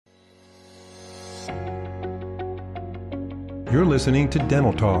You're listening to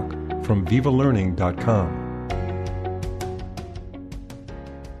Dental Talk from VivaLearning.com.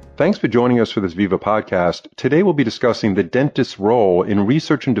 Thanks for joining us for this Viva podcast. Today we'll be discussing the dentist's role in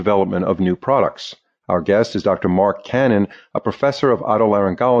research and development of new products. Our guest is Dr. Mark Cannon, a professor of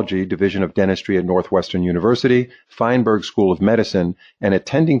otolaryngology, Division of Dentistry at Northwestern University, Feinberg School of Medicine, an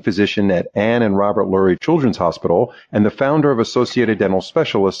attending physician at Ann and Robert Lurie Children's Hospital, and the founder of Associated Dental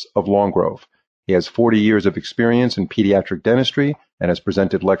Specialists of Long Grove. He has 40 years of experience in pediatric dentistry and has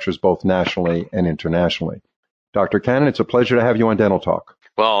presented lectures both nationally and internationally. Dr. Cannon, it's a pleasure to have you on Dental Talk.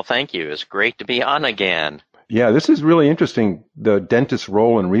 Well, thank you. It's great to be on again. Yeah, this is really interesting, the dentist's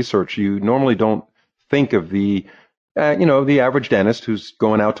role in research. You normally don't think of the average dentist who's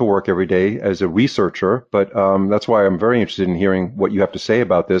going out to work every day as a researcher, but that's why I'm very interested in hearing what you have to say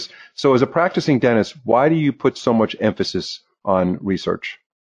about this. So as a practicing dentist, why do you put so much emphasis on research?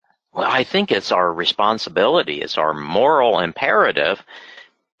 Well, I think it's our responsibility, it's our moral imperative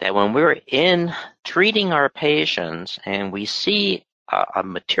that when we're in treating our patients and we see a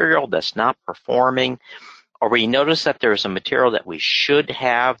material that's not performing, or we notice that there's a material that we should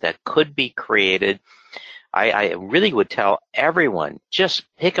have that could be created, I really would tell everyone, just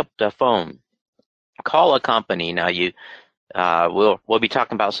pick up the phone, call a company. Now we'll be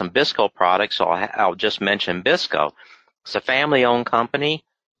talking about some Bisco products, so I'll just mention Bisco. It's a family-owned company.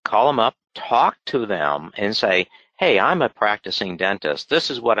 Call them up, talk to them, and say, hey, I'm a practicing dentist.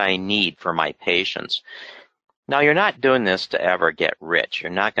 This is what I need for my patients. Now, you're not doing this to ever get rich. You're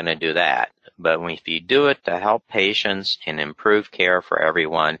not going to do that. But if you do it to help patients and improve care for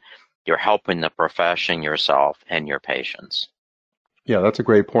everyone, you're helping the profession, yourself, and your patients. Yeah, that's a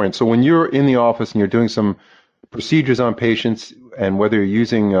great point. So when you're in the office and you're doing some procedures on patients, and whether you're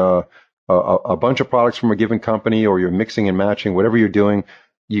using a bunch of products from a given company or you're mixing and matching, whatever you're doing,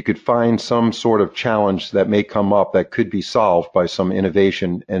 you could find some sort of challenge that may come up that could be solved by some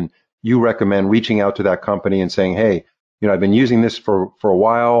innovation. And you recommend reaching out to that company and saying, hey, I've been using this for a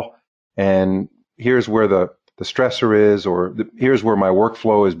while, and here's where the stressor is, or here's where my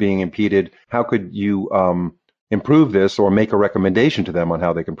workflow is being impeded. How could you improve this, or make a recommendation to them on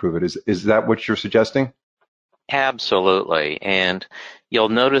how they can improve it? Is that what you're suggesting? Absolutely. And you'll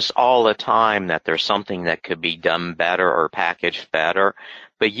notice all the time that there's something that could be done better or packaged better.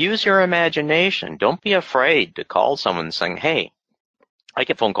 But use your imagination. Don't be afraid to call someone saying, hey, I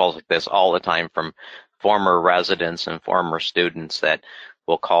get phone calls like this all the time from former residents and former students that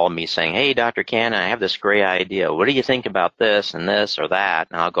will call me saying, hey, Dr. Cannon, I have this great idea. What do you think about this and this or that?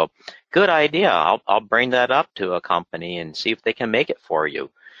 And I'll go, good idea. I'll bring that up to a company and see if they can make it for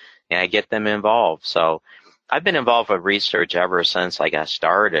you. And I get them involved. So I've been involved with research ever since I got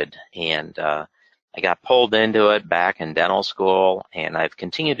started, and I got pulled into it back in dental school, and I've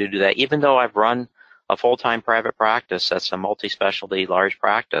continued to do that even though I've run a full-time private practice that's a multi-specialty large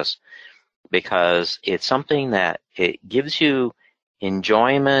practice, because it's something that it gives you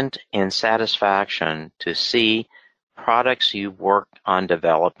enjoyment and satisfaction to see products you've worked on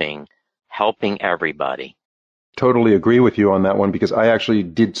developing helping everybody. Totally agree with you on that one, because I actually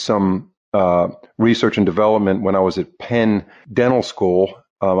did some research and development when I was at Penn Dental School.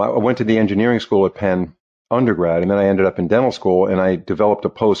 I went to the engineering school at Penn undergrad, and then I ended up in dental school, and I developed a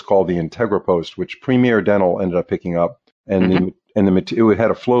post called the Integra Post, which Premier Dental ended up picking up, and it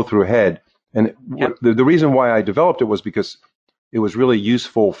had a flow-through head. And the reason why I developed it was because it was really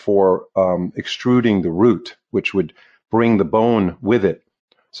useful for extruding the root, which would bring the bone with it.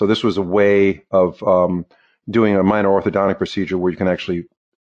 So this was a way of doing a minor orthodontic procedure where you can actually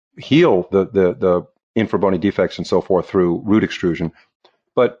heal the infrabony defects and so forth through root extrusion.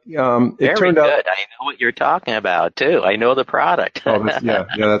 But it turned out, good. I know what you're talking about too. I know the product. That's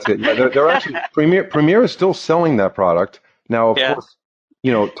it. Yeah, they're actually Premier is still selling that product now. Of course,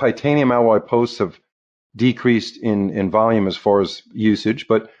 titanium alloy posts have decreased in volume as far as usage,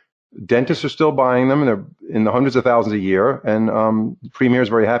 but dentists are still buying them, and they're in the hundreds of thousands a year. And Premier is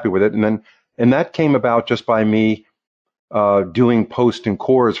very happy with it. And that came about just by me doing post and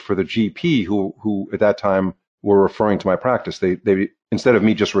cores for the GP who at that time were referring to my practice. They instead of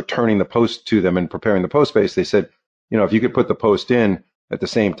me just returning the post to them and preparing the post space, they said, if you could put the post in at the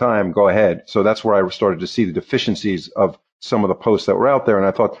same time, go ahead. So that's where I started to see the deficiencies of some of the posts that were out there. And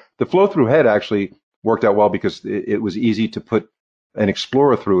I thought the flow through head actually worked out well because it was easy to put an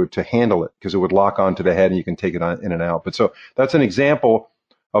Explorer through it to handle it, because it would lock onto the head and you can take it in and out. But so that's an example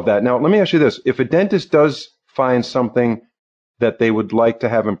of that. Now, let me ask you this. If a dentist does find something that they would like to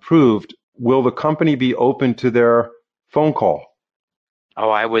have improved, will the company be open to their phone call? Oh,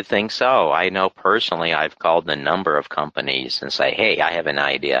 I would think so. I know personally I've called a number of companies and say, hey, I have an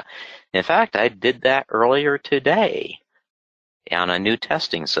idea. In fact, I did that earlier today. on a new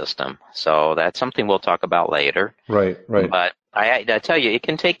testing system. So that's something we'll talk about later. Right. But I tell you, it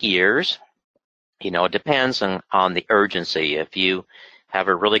can take years. It depends on the urgency. If you have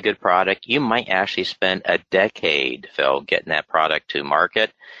a really good product, you might actually spend a decade, Phil, getting that product to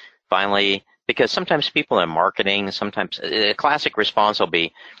market. Finally, because sometimes people in marketing, sometimes a classic response will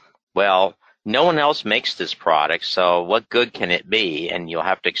be, well, no one else makes this product, so what good can it be? And you'll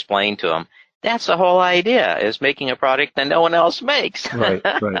have to explain to them, that's the whole idea, is making a product that no one else makes. Right.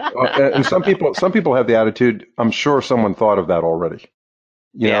 And some people have the attitude, I'm sure someone thought of that already.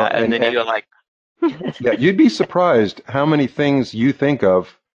 And then you're like, yeah, you'd be surprised how many things you think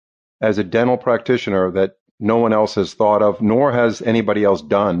of as a dental practitioner that no one else has thought of, nor has anybody else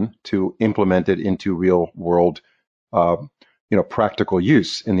done to implement it into real world, practical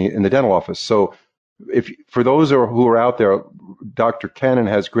use in the dental office. So, for those who are out there, Dr. Cannon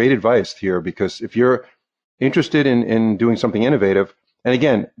has great advice here, because if you're interested in doing something innovative, and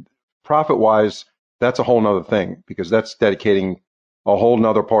again, profit-wise, that's a whole nother thing, because that's dedicating a whole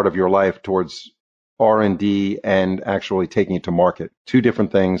nother part of your life towards R&D and actually taking it to market. Two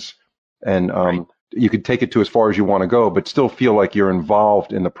different things. And right. You could take it to as far as you want to go, but still feel like you're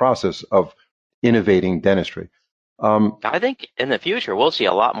involved in the process of innovating dentistry. I think in the future, we'll see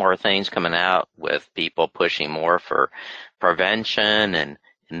a lot more things coming out with people pushing more for prevention and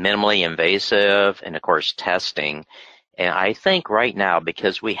minimally invasive and, of course, testing. And I think right now,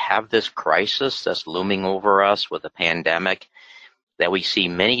 because we have this crisis that's looming over us with the pandemic, that we see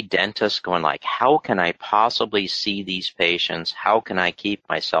many dentists going like, how can I possibly see these patients? How can I keep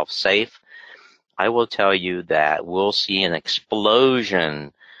myself safe? I will tell you that we'll see an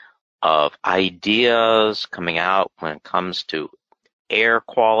explosion of ideas coming out when it comes to air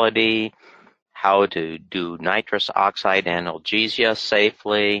quality, how to do nitrous oxide analgesia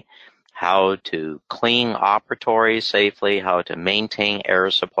safely, how to clean operatories safely, how to maintain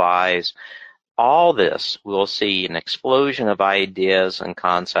air supplies. All this, we'll see an explosion of ideas and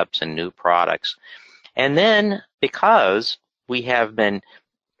concepts and new products. And then, because we have been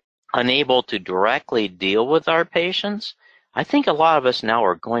unable to directly deal with our patients, I think a lot of us now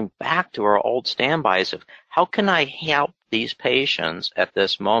are going back to our old standbys of how can I help these patients at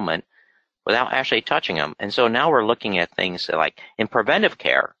this moment without actually touching them. And so now we're looking at things like in preventive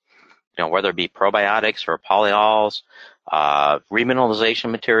care, whether it be probiotics or polyols, remineralization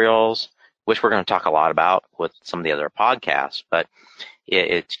materials, which we're going to talk a lot about with some of the other podcasts, but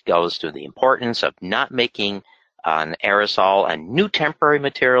it goes to the importance of not making an aerosol and new temporary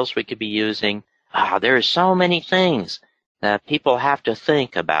materials we could be using. There are so many things that people have to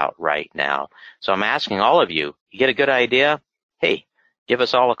think about right now. So I'm asking all of you, you get a good idea? Hey, give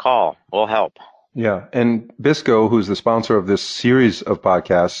us all a call. We'll help. Yeah. And Bisco, who's the sponsor of this series of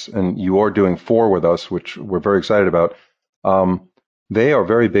podcasts, and you are doing 4 with us, which we're very excited about. They are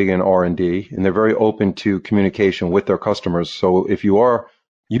very big in R&D, and they're very open to communication with their customers. So if you are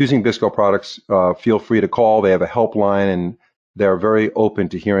using Bisco products, feel free to call. They have a helpline, and they're very open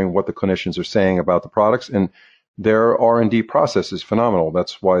to hearing what the clinicians are saying about the products. And their R&D process is phenomenal.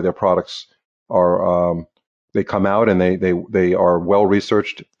 That's why their products are, they come out and they are well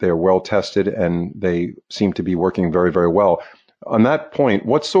researched, they're well tested, and they seem to be working very, very well. On that point,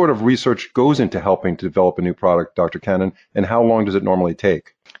 what sort of research goes into helping to develop a new product, Dr. Cannon, and how long does it normally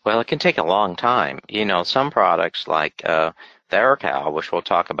take? Well, it can take a long time. Some products like Theracal, which we'll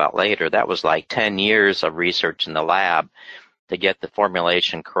talk about later, that was like 10 years of research in the lab to get the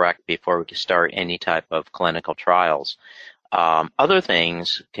formulation correct before we could start any type of clinical trials. Other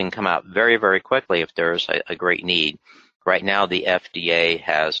things can come out very, very quickly if there's a great need. Right now, the FDA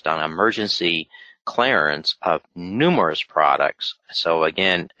has done emergency clearance of numerous products. So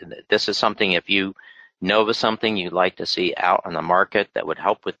again, this is something, if you know of something you'd like to see out on the market that would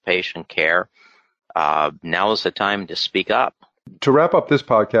help with patient care, now is the time to speak up. To wrap up this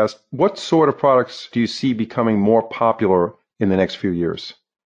podcast, what sort of products do you see becoming more popular in the next few years?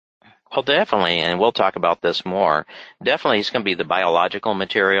 Well, definitely, and we'll talk about this more. Definitely, it's going to be the biological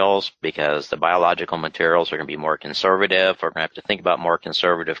materials, because the biological materials are going to be more conservative. We're going to have to think about more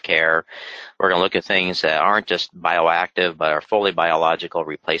conservative care. We're going to look at things that aren't just bioactive, but are fully biological,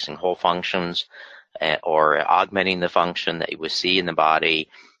 replacing whole functions or augmenting the function that you would see in the body.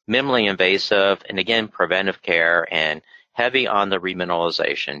 Minimally invasive, and again, preventive care, and heavy on the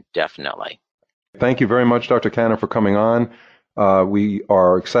remineralization, definitely. Thank you very much, Dr. Cannon, for coming on. We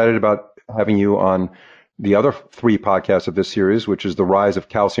are excited about having you on the other 3 podcasts of this series, which is the rise of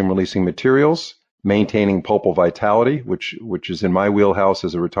calcium-releasing materials, maintaining pulpal vitality, which is in my wheelhouse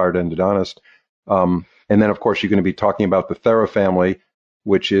as a retired endodontist. And then, of course, you're going to be talking about the Thera family,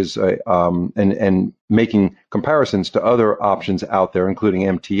 which is and making comparisons to other options out there, including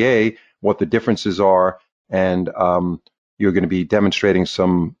MTA, what the differences are, and you're going to be demonstrating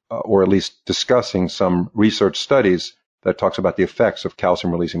some, or at least discussing some research studies that talks about the effects of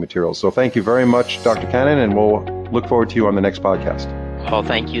calcium-releasing materials. So thank you very much, Dr. Cannon, and we'll look forward to you on the next podcast. Well,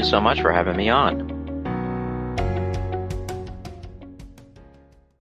 thank you so much for having me on.